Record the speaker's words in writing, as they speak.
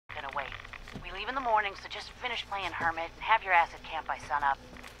leave in the morning, so just finish playing Hermit and have your ass at camp by sunup.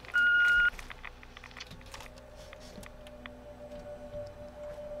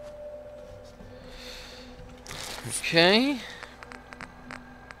 Okay.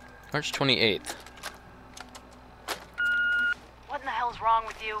 March 28th. What in the hell's wrong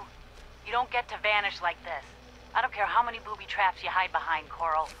with you? You don't get to vanish like this. I don't care how many booby traps you hide behind,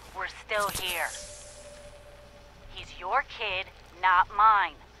 Coral. We're still here. He's your kid, not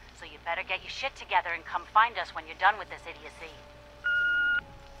mine. So you better get your shit together and come find us when you're done with this idiocy.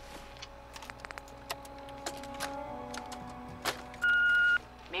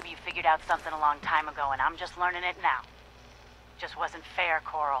 Maybe you figured out something a long time ago and I'm just learning it now. Just wasn't fair,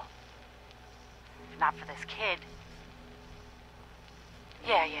 Coral. If not for this kid.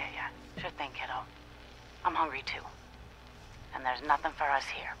 Yeah. Sure thing, kiddo. I'm hungry too. And there's nothing for us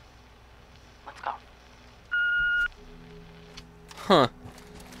here. Let's go. Huh.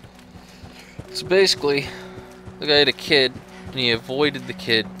 So basically, the guy had a kid, and he avoided the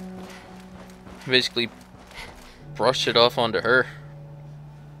kid. He basically brushed it off onto her.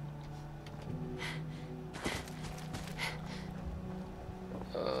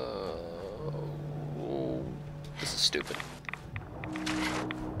 This is stupid.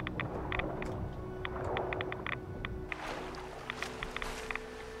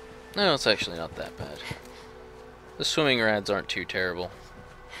 No, it's actually not that bad. The swimming rads aren't too terrible.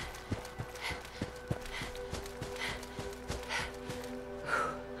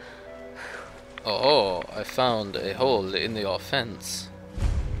 Oh, I found a hole in the offense.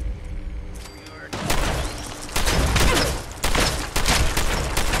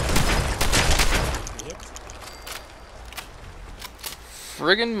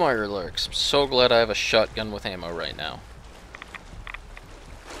 Friggin' Mirelurks. I'm so glad I have a shotgun with ammo right now.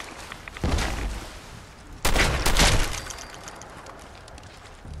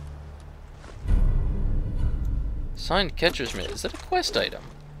 Signed catcher's mitt. Is that a quest item?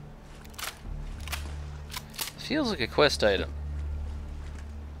 Feels like a quest item.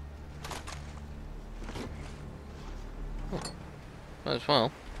 Oh, might as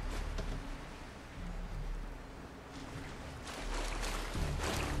well.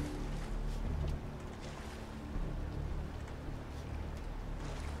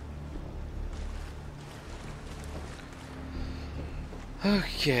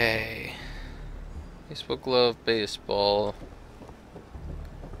 Okay. Baseball glove, baseball.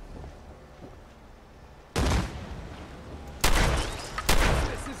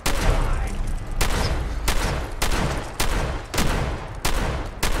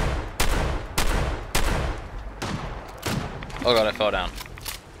 Oh god, I fell down.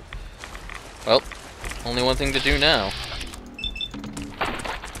 Well, only one thing to do now.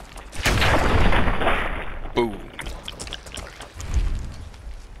 Boom.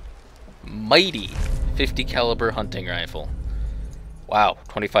 Mighty 50 caliber hunting rifle. Wow,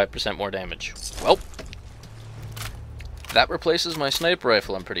 25% more damage. Well, that replaces my sniper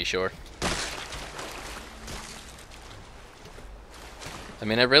rifle, I'm pretty sure. I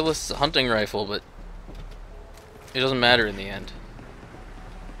mean, I realize it's a hunting rifle, but it doesn't matter in the end.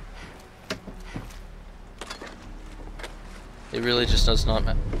 It really just does not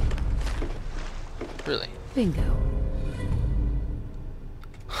matter. Really. Bingo.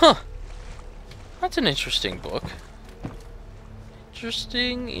 Huh. That's an interesting book.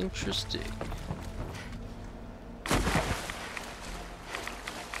 Interesting.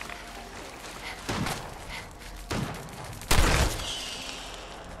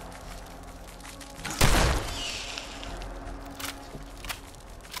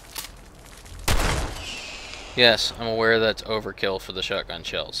 Yes, I'm aware that's overkill for the shotgun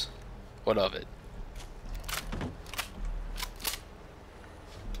shells. What of it?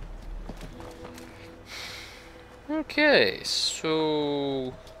 Okay,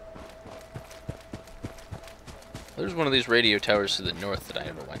 so there's one of these radio towers to the north that I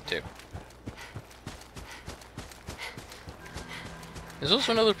never went to. There's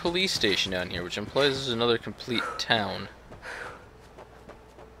also another police station down here, which implies there's another complete town.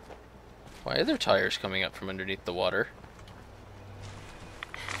 Why are there tires coming up from underneath the water?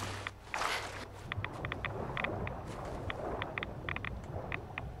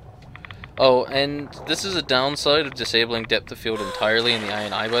 Oh, and this is a downside of disabling depth of field entirely in the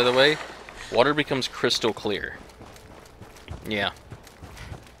I&I, by the way. Water becomes crystal clear. Yeah.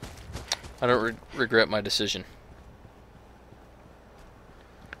 I don't regret my decision.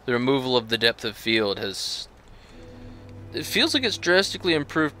 The removal of the depth of field has... It feels like it's drastically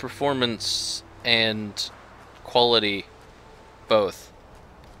improved performance and quality, both.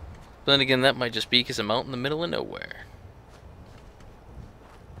 But then again, that might just be because I'm out in the middle of nowhere.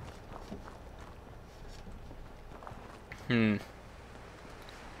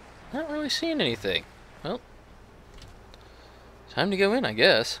 Not really seeing anything. Well, time to go in, I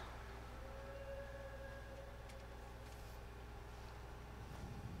guess.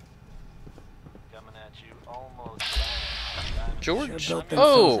 Coming at you almost. George? Sure built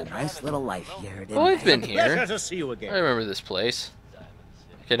themselves Oh! a nice little life here, didn't Oh, I've they? been here. Pleasure to see you I again. remember this place.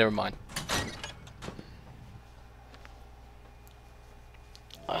 Okay, never mind.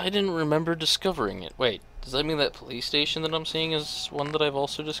 I didn't remember discovering it. Wait, does that mean that police station that I'm seeing is one that I've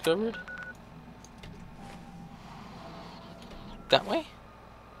also discovered? That way?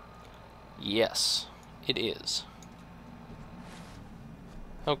 Yes, it is.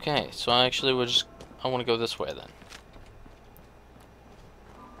 Okay, so I actually would just... I want to go this way then.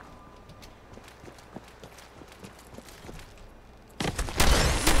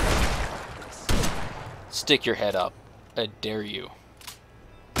 Stick your head up. I dare you.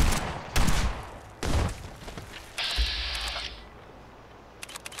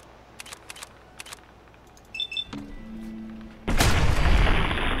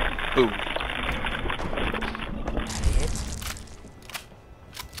 Boom.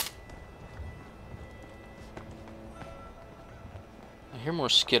 I hear more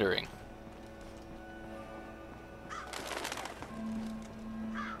skittering.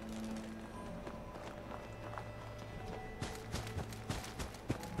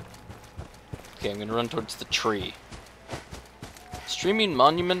 Okay, I'm gonna run towards the tree. Streaming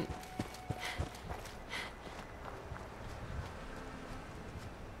monument.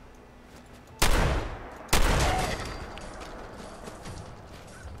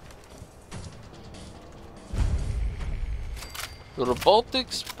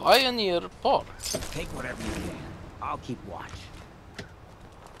 Robotics Pioneer Park. Take whatever you can. I'll keep watch.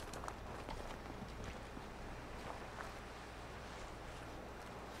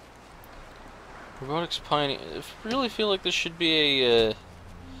 Robotics Pioneer. I really feel like this should be a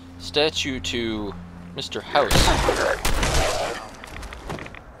statue to Mr. House.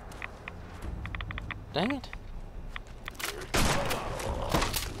 Dang it.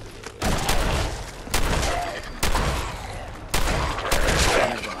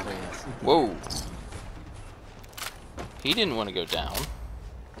 Whoa. He didn't want to go down.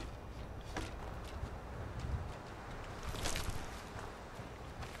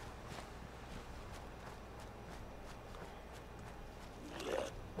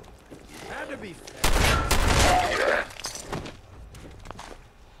 Had to be fair.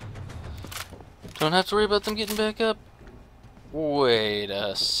 Don't have to worry about them getting back up. Wait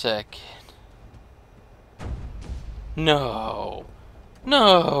a second. No.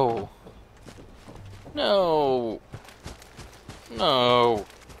 No. No. No.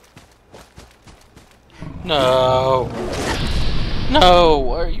 No. No.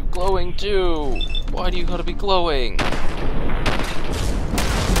 Why are you glowing too? Why do you gotta be glowing?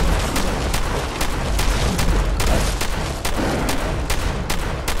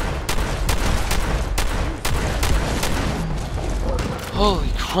 Holy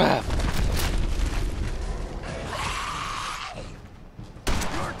crap.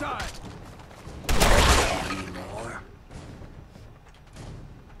 Your time.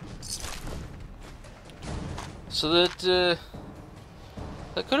 So that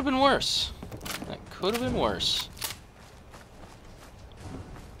could have been worse. That could have been worse.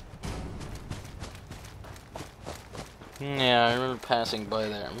 Yeah, I remember passing by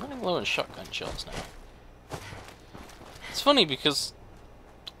there. I'm running low on shotgun shells now. It's funny because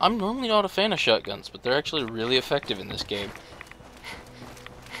I'm normally not a fan of shotguns, but they're actually really effective in this game.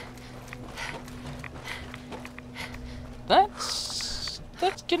 That's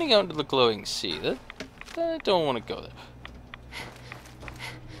getting out into the glowing sea. I don't want to go there.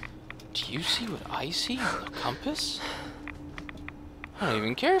 Do you see what I see on the compass? I don't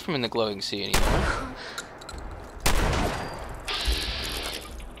even care if I'm in the glowing sea anymore.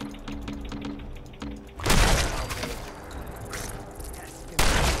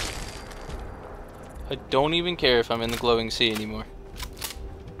 I don't even care if I'm in the glowing sea anymore.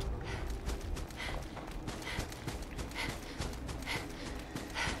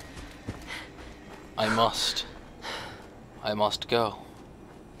 I must go.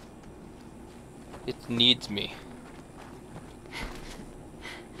 It needs me.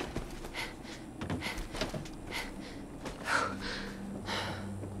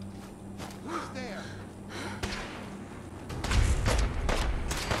 Who's there?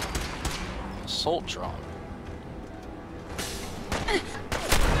 Assaultron.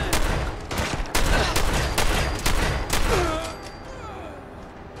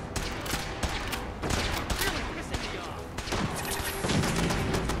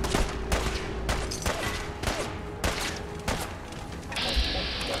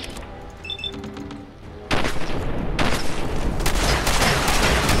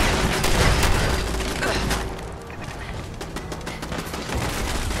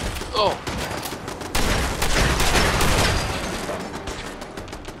 Oh.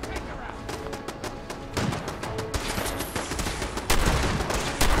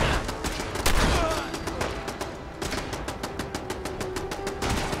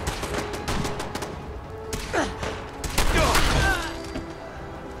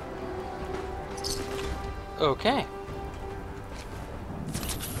 Okay.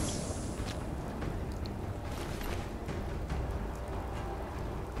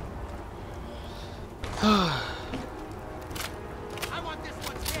 I want this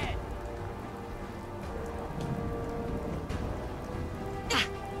one dead.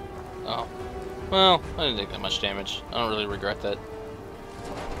 Oh. Well, I didn't take that much damage. I don't really regret that.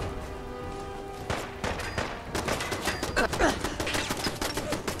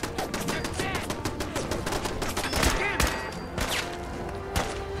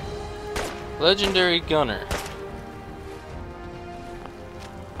 Legendary Gunner.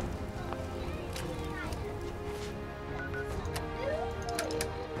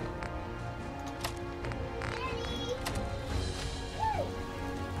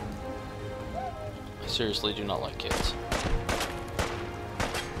 I seriously do not like kids.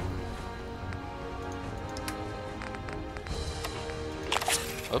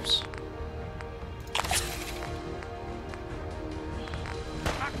 Oops.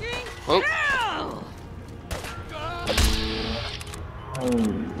 Oh.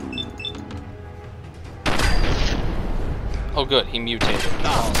 Oh good, he mutated.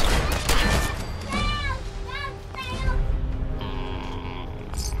 Awesome.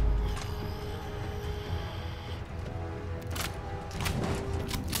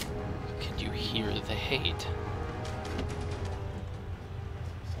 Can you hear the hate?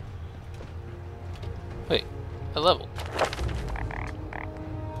 Wait, I leveled.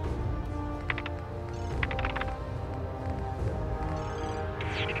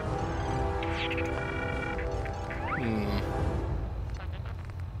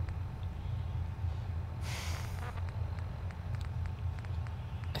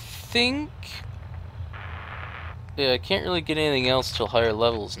 I think... Yeah, I can't really get anything else till higher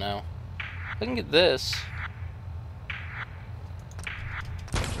levels now. I can get this.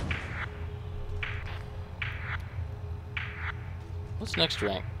 What's next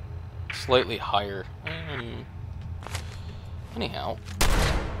rank? Slightly higher. Anyhow.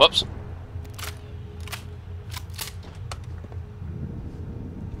 Whoops.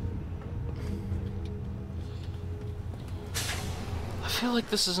 I feel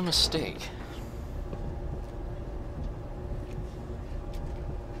like this is a mistake.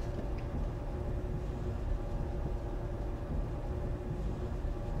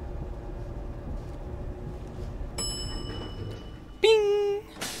 Bing!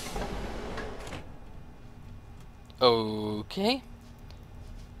 Okay.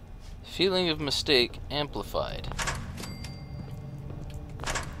 Feeling of mistake amplified.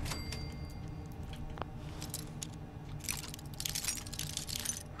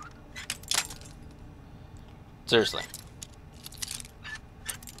 Seriously.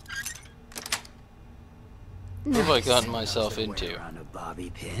 What have I gotten myself into? On a bobby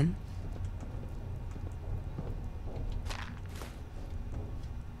pin.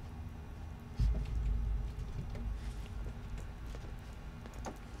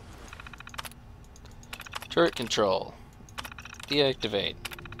 Turret control. Deactivate.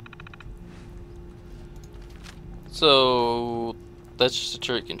 So that's just a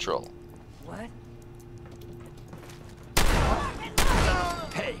turret control. What?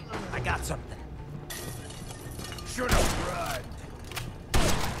 Hey, I got something. Should have run.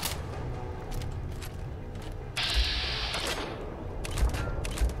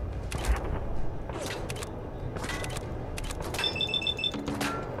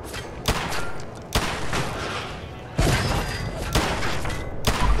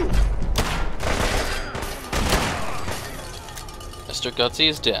 Mr. Gutsy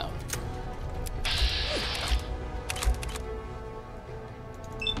is down.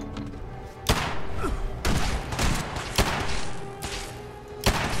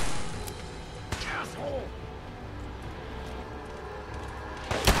 Asshole.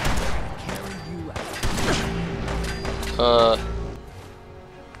 Carry you out.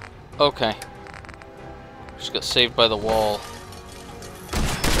 Okay. Just got saved by the wall.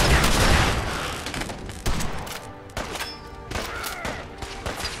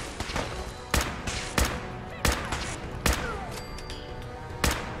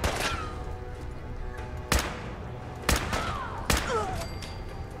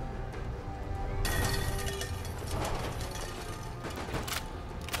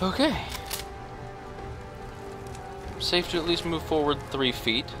 Okay. Safe to at least move forward 3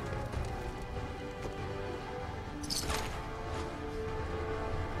 feet.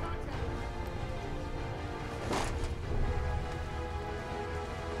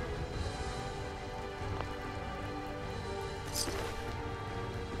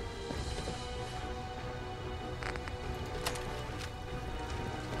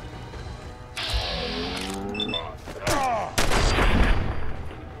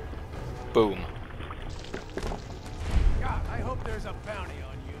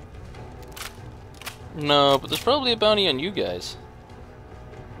 No, but there's probably a bounty on you guys.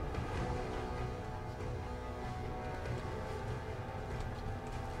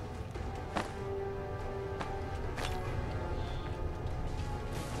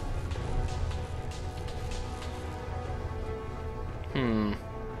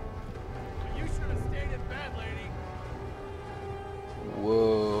 You should have stayed in bed, lady.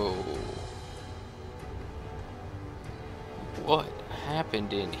 Whoa. What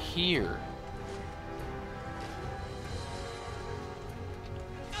happened in here?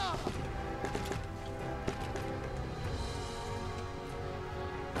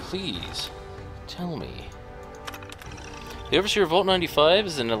 Please, tell me. The Overseer of Vault 95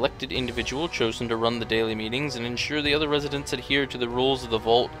 is an elected individual chosen to run the daily meetings and ensure the other residents adhere to the rules of the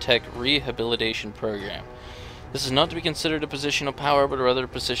Vault Tech Rehabilitation Program. This is not to be considered a position of power, but rather a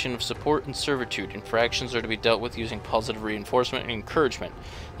position of support and servitude. Infractions are to be dealt with using positive reinforcement and encouragement.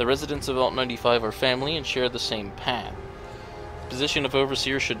 The residents of Vault 95 are family and share the same path. The position of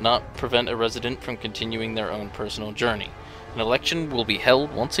Overseer should not prevent a resident from continuing their own personal journey. An election will be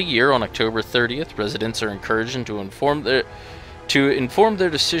held once a year on October 30th. Residents are encouraged to inform their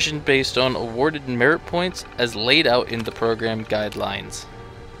decision based on awarded merit points as laid out in the program guidelines.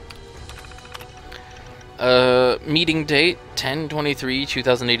 Meeting date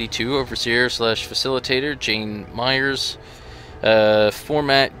 10/23/2082. Overseer / facilitator Jane Myers.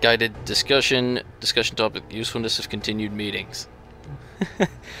 Format guided discussion. Discussion topic: usefulness of continued meetings.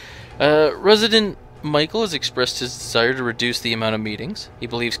 Resident Michael has expressed his desire to reduce the amount of meetings. He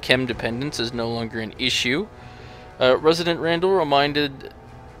believes chem dependence is no longer an issue. Resident Randall reminded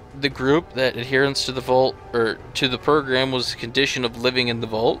the group that adherence to the vault to the program was a condition of living in the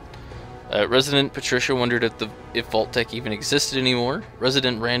vault. Resident Patricia wondered if Vault Tech even existed anymore.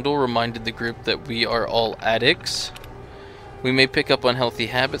 Resident Randall reminded the group that we are all addicts. We may pick up unhealthy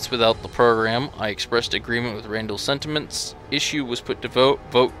habits without the program. I expressed agreement with Randall's sentiments. Issue was put to vote.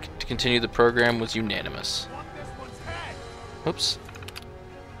 Vote to continue the program was unanimous. Oops.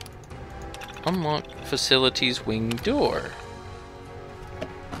 Unlock facilities wing door.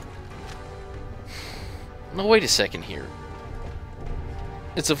 No, wait a second here.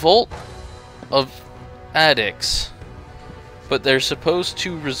 It's a vault of addicts, but they're supposed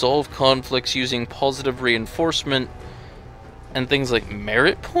to resolve conflicts using positive reinforcement and things like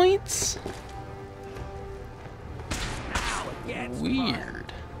merit points?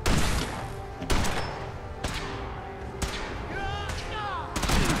 Weird.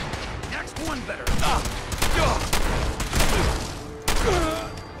 Next one better.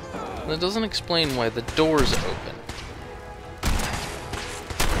 That doesn't explain why the door's open.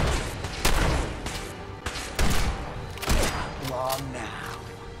 Long now.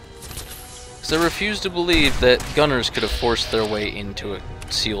 Because I refuse to believe that gunners could have forced their way into a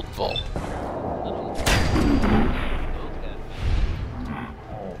sealed vault.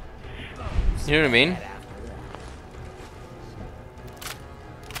 You know what I mean?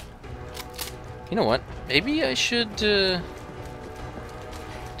 You know what? Maybe I should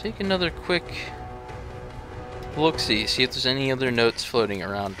take another quick look-see, see if there's any other notes floating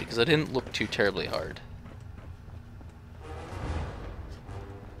around, because I didn't look too terribly hard.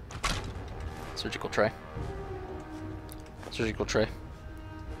 Surgical tray. Surgical tray.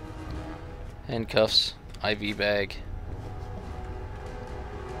 Handcuffs. IV bag.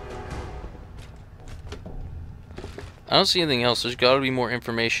 I don't see anything else. There's got to be more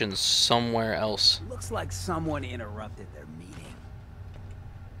information somewhere else. Looks like someone interrupted their meeting.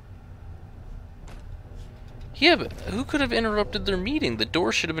 Yeah, but who could have interrupted their meeting? The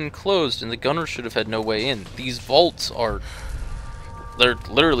door should have been closed and the gunner should have had no way in. These vaults are... they're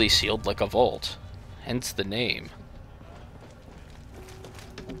literally sealed like a vault. Hence the name.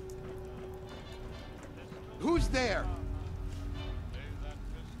 Who's there?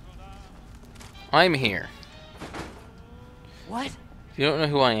 I'm here. What? If you don't know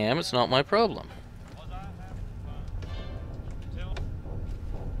who I am, it's not my problem.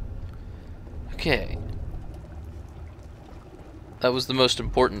 Okay. That was the most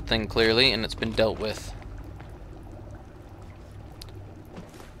important thing, clearly, and it's been dealt with.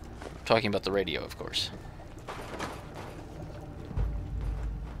 I'm talking about the radio, of course.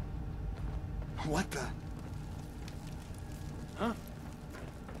 What the? Huh?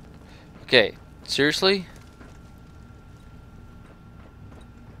 Okay, seriously?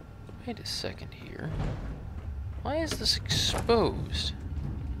 Wait a second here. Why is this exposed?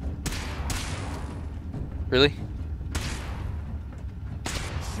 Really?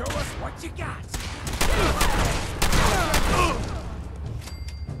 Show us what you got.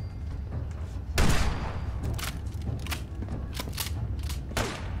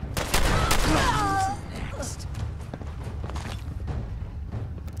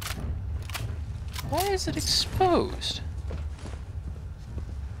 is it exposed?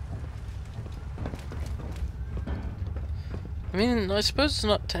 I mean, I suppose it's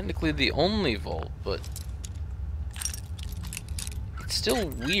not technically the only vault, but it's still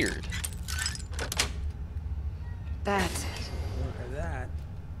weird. That's it. Look at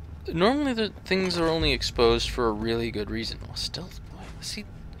that. Normally the things are only exposed for a really good reason. Well, stealth boy. See,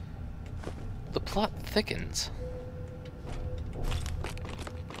 the plot thickens.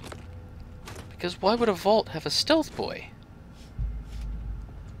 Because why would a vault have a stealth boy?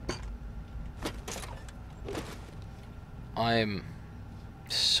 I'm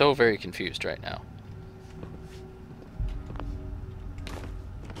so very confused right now.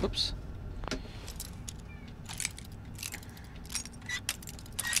 Whoops.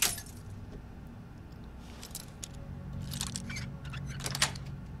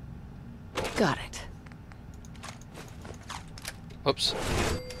 Got it. Whoops.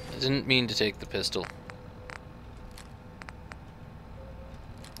 I didn't mean to take the pistol.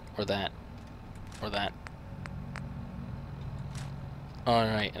 Or that. Or that.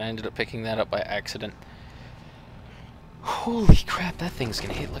 Alright, and I ended up picking that up by accident. Holy crap, that thing's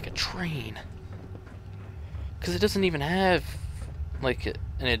gonna hit like a train. Because it doesn't even have, like,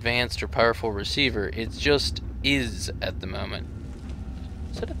 an advanced or powerful receiver. It just is at the moment.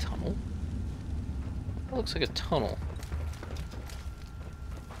 Is that a tunnel? That looks like a tunnel.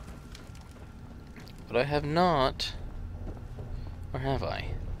 But I have not... Or have I?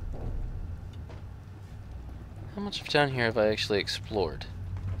 How much of down here have I actually explored?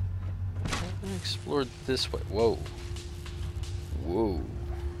 I haven't explored this way. Whoa. Whoa.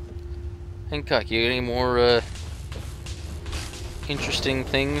 Hancock, you got any more, interesting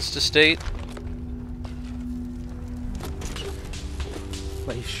things to state?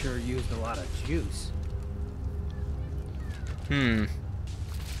 Place sure used a lot of juice. Hmm.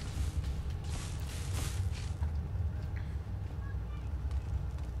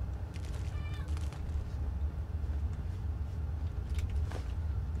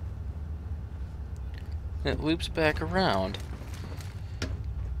 It loops back around.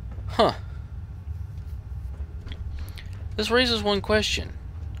 Huh. This raises one question.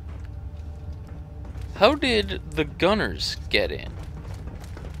 How did the gunners get in?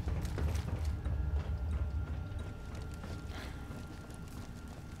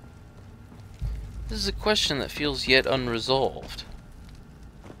 This is a question that feels yet unresolved.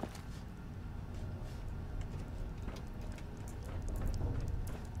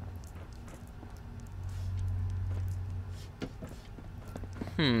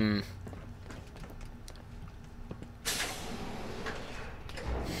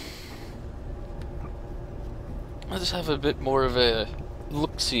 Let's have a bit more of a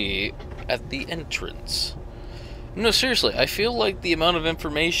look-see at the entrance. No, seriously, I feel like the amount of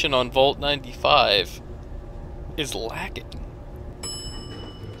information on Vault 95 is lacking.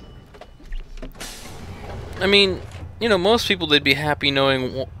 I mean, you know, most people, they'd be happy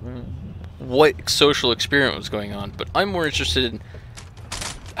knowing what social experiment was going on, but I'm more interested in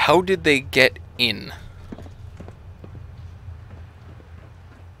how did they get in?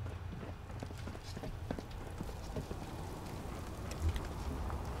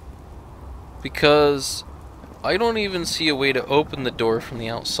 Because I don't even see a way to open the door from the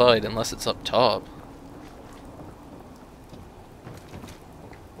outside unless it's up top.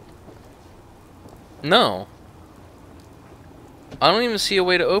 No. I don't even see a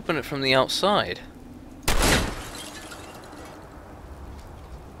way to open it from the outside.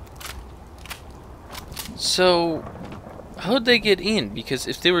 So, how'd they get in? Because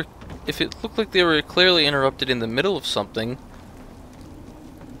if it looked like they were clearly interrupted in the middle of something,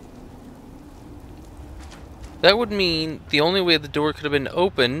 that would mean the only way the door could have been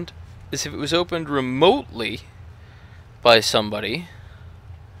opened is if it was opened remotely by somebody,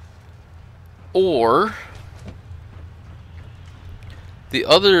 or the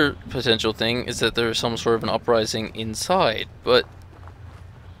other potential thing is that there is some sort of an uprising inside, but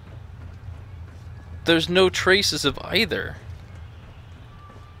there's no traces of either.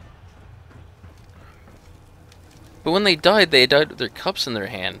 But when they died with their cups in their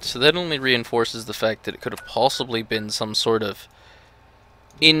hand, so that only reinforces the fact that it could have possibly been some sort of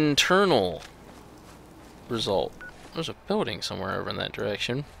internal result. There's a building somewhere over in that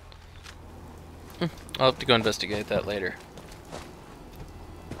direction. I'll have to go investigate that later.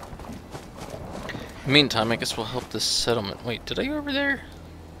 Meantime, I guess we'll help this settlement. Wait, did I go over there?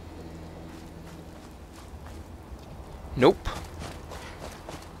 Nope.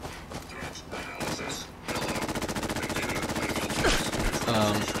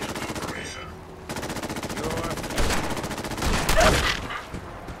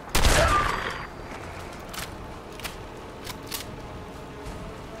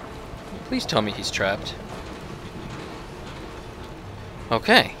 Please tell me he's trapped.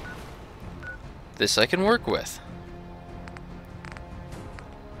 Okay. This I can work with.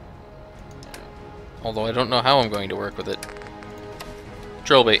 Although I don't know how I'm going to work with it.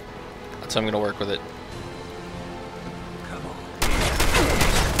 Drill bait. That's how I'm going to work with it.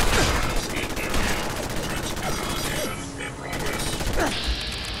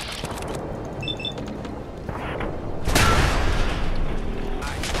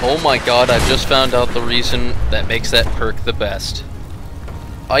 Oh my god, I've just found out the reason that makes that perk the best.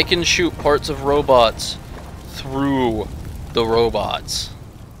 I can shoot parts of robots through the robots.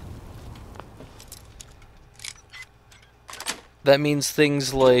 That means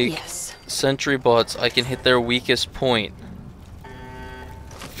things like sentry bots, I can hit their weakest point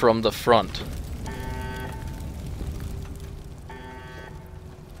from the front.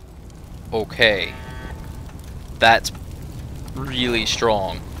 Okay. That's really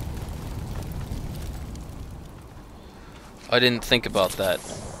strong. I didn't think about that.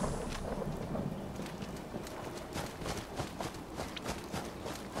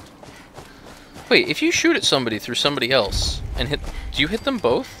 Wait, if you shoot at somebody through somebody else and hit, do you hit them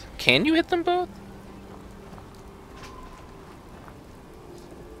both? Can you hit them both?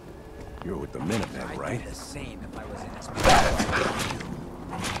 You're with the Minutemen, right? The same if I was in his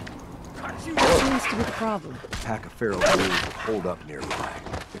What seems to be the problem? A pack of feral ghouls will hold up nearby.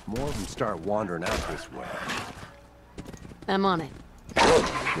 If more of them start wandering out this way. I'm on it.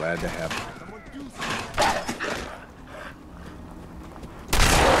 Glad to have you.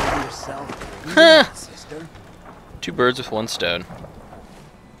 Huh. Two birds with one stone.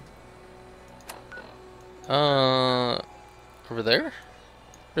 Over there?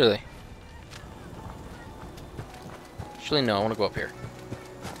 Really? Actually, no, I want to go up here.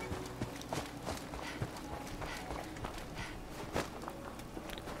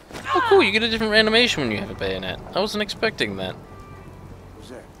 Oh, cool, you get a different animation when you have a bayonet. I wasn't expecting that. Who's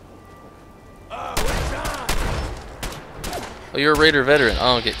there? Oh, you're a Raider veteran.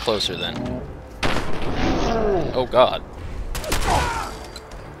 I'll get closer then. Oh, God.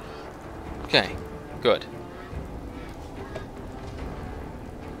 Okay, good.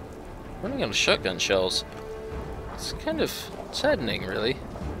 Running out of shotgun shells. It's kind of saddening, really.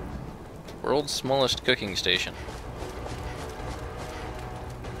 World's smallest cooking station.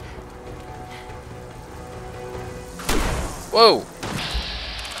 Whoa!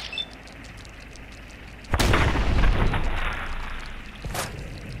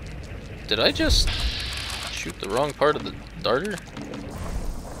 Did I just shoot the wrong part of the darter?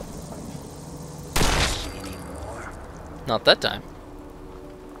 Not that time.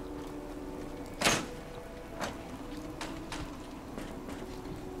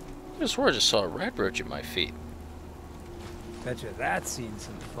 I swore I just saw a radroach at my feet. Betcha that's seen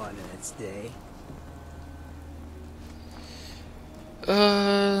some fun in its day.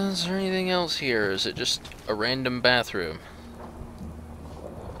 Is there anything else here? Is it just a random bathroom?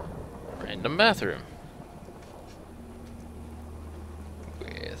 Random bathroom.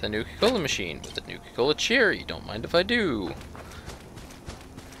 With a Nuka-Cola machine, with a Nuka-Cola cherry. Don't mind if I do.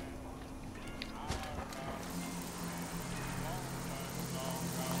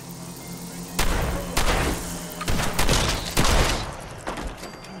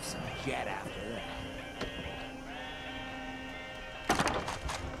 Get after that.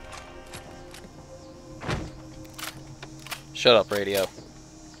 Shut up, radio.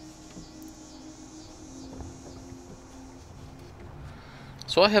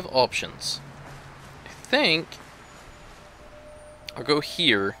 So I have options. I think I'll go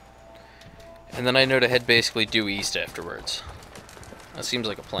here, and then I know to head basically due east afterwards. That seems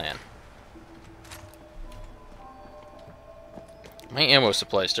like a plan. My ammo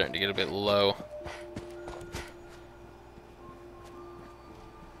supply is starting to get a bit low.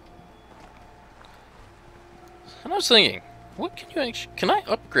 And I was thinking, what can you actually... Can I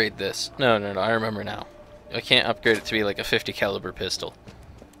upgrade this? No, I remember now. I can't upgrade it to be like a 50 caliber pistol.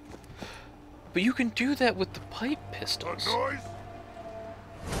 But you can do that with the pipe pistols. Noise?